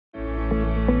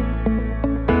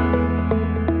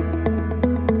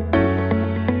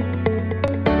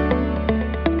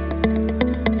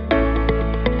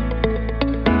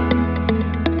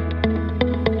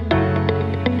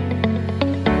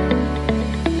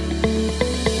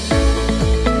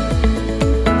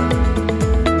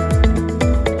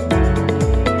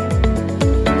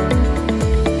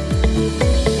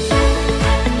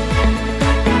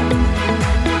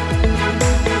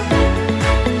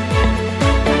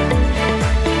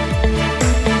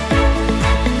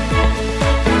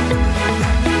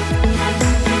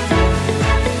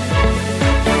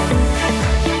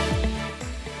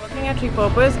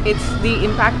rePurpose, it's the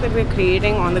impact that we're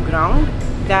creating on the ground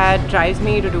that drives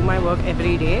me to do my work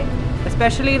every day,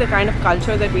 especially the kind of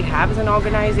culture that we have as an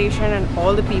organization and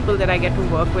all the people that I get to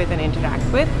work with and interact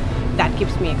with. That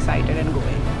keeps me excited and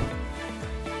going.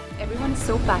 Everyone is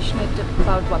so passionate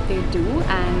about what they do,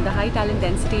 and the high talent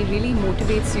density really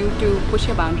motivates you to push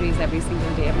your boundaries every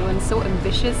single day. Everyone's so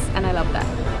ambitious, and I love that.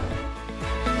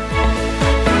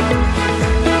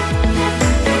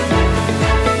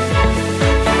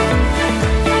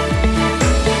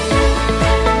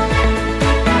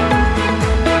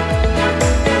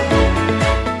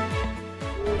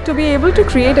 To be able to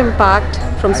create impact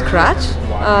from scratch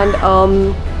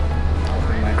and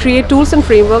create tools and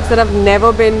frameworks that have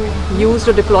never been used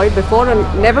or deployed before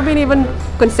and never been even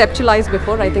conceptualized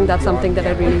before, I think that's something that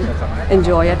I really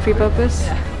enjoy at rePurpose.